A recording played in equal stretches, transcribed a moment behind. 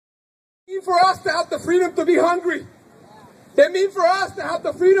mean for us to have the freedom to be hungry. They mean for us to have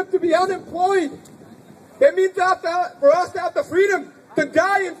the freedom to be unemployed. They mean for us to have the freedom to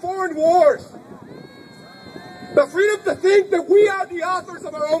die in foreign wars. The freedom to think that we are the authors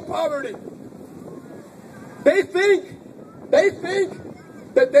of our own poverty. They think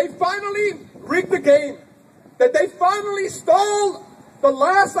that they finally rigged the game, that they finally stole the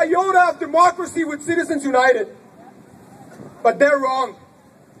last iota of democracy with Citizens United. But they're wrong.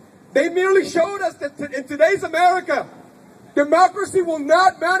 They merely showed us that in today's America, democracy will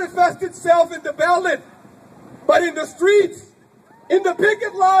not manifest itself in the ballot, but in the streets, in the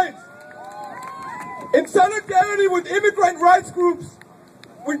picket lines, in solidarity with immigrant rights groups,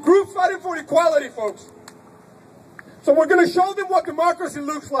 with groups fighting for equality, folks. So we're going to show them what democracy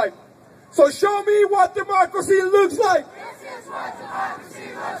looks like. So show me what democracy looks like. This is what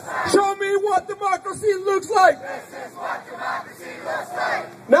democracy looks like. Show me what democracy looks like. This is what democracy looks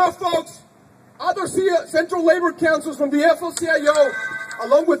like. Now, folks, other Central Labor Councils from the afl-cio,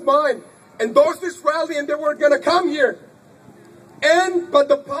 along with mine, endorsed this rally and they were going to come here. But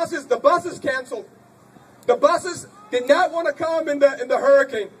the buses canceled. The buses did not want to come in the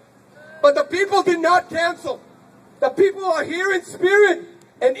hurricane. But the people did not cancel. The people are here in spirit.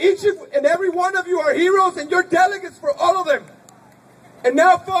 And each and every one of you are heroes, and you're delegates for all of them. And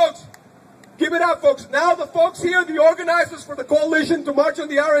now, folks, give it up, folks. Now the folks here, the organizers for the coalition to march on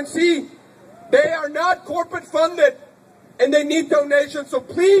the RNC, they are not corporate funded, and they need donations. So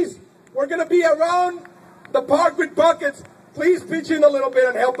please, we're going to be around the park with buckets. Please pitch in a little bit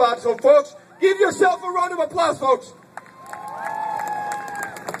and help out. So, folks, give yourself a round of applause, folks.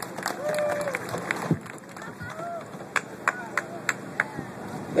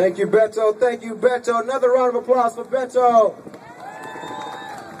 Thank you, Beto. Thank you, Beto. Another round of applause for Beto.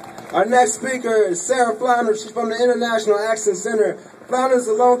 Our next speaker is Sarah Flounders. She's from the International Action Center. Flounders is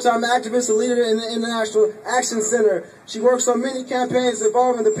a longtime activist and leader in the International Action Center. She works on many campaigns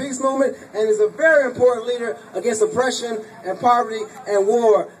involving the peace movement and is a very important leader against oppression and poverty and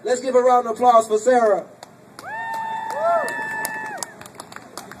war. Let's give a round of applause for Sarah.